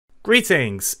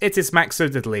Greetings, it is Max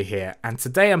Diddley here, and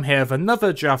today I'm here with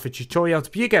another Java tutorial to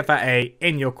help you get that A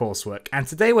in your coursework. And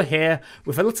today we're here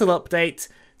with a little update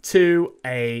to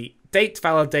a date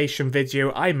validation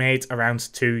video I made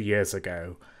around 2 years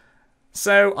ago.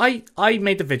 So I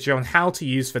made a video on how to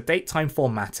use the datetime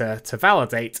formatter to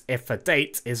validate if a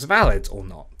date is valid or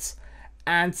not.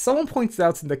 And someone pointed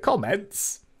out in the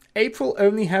comments, April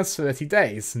only has 30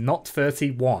 days, not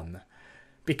 31.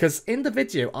 Because in the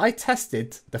video, I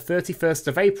tested the 31st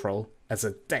of April as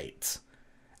a date,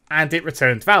 and it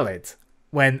returned valid,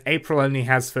 when April only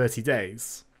has 30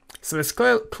 days. So there's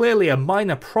clearly a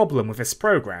minor problem with this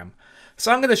program,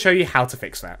 so I'm going to show you how to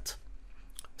fix that.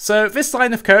 So this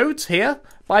line of code here,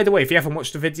 by the way, if you haven't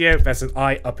watched the video, there's an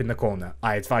I up in the corner.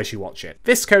 I advise you watch it.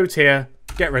 This code here,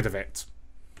 get rid of it.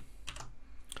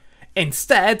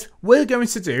 Instead, we're going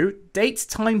to do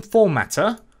datetime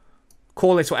formatter.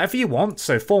 Call it whatever you want,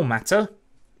 so formatter,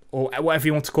 or whatever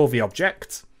you want to call the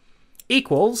object,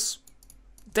 equals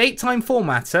datetime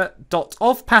formatter dot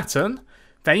of pattern.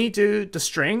 Then you do the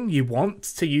string you want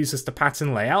to use as the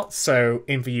pattern layout. So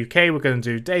in the UK, we're going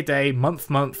to do day, day, month,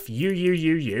 month, you.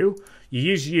 You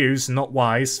use U's, not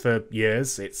Y's for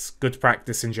years. It's good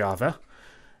practice in Java.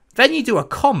 Then you do a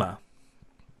comma.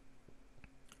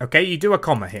 Okay, you do a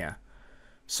comma here.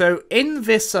 So in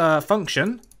this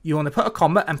function, you want to put a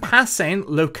comma and pass in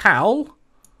locale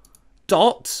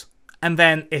dot, and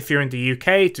then if you're in the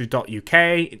UK, do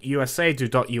 .UK, USA, do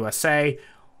 .USA,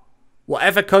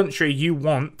 whatever country you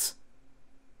want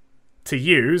to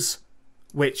use,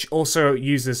 which also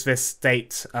uses this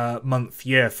date, month,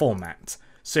 year format.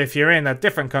 So if you're in a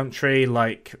different country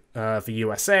like the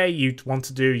USA, you'd want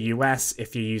to do US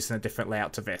if you're using a different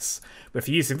layout to this. But if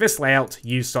you're using this layout,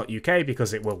 use .UK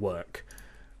because it will work.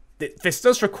 This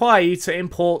does require you to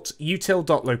import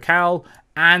util.locale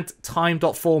and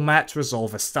time.format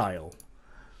resolver style.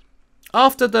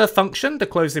 After the function, the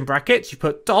closing brackets, you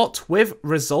put dot with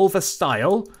resolver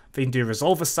style, then do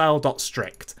resolver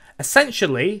style.strict.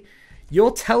 Essentially,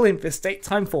 you're telling this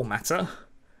datetime formatter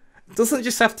it doesn't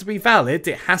just have to be valid,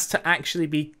 it has to actually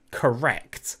be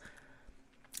correct.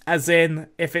 As in,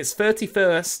 if it's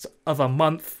 31st of a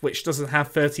month which doesn't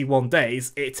have 31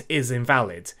 days, it is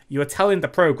invalid. You are telling the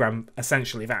program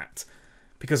essentially that.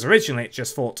 Because originally it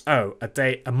just thought, oh,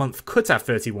 a month could have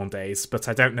 31 days, but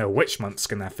I don't know which month's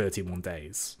going to have 31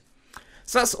 days.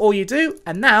 So that's all you do,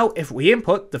 and now if we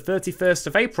input the 31st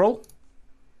of April,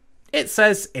 it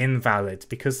says invalid,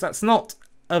 because that's not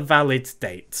a valid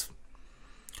date.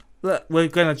 We're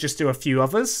going to just do a few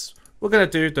others. We're going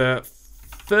to do the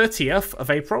 30th of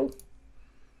April.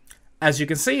 As you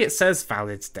can see, it says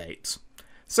valid date.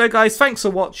 So guys, thanks for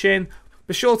watching.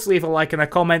 Be sure to leave a like and a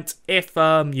comment if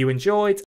you enjoyed,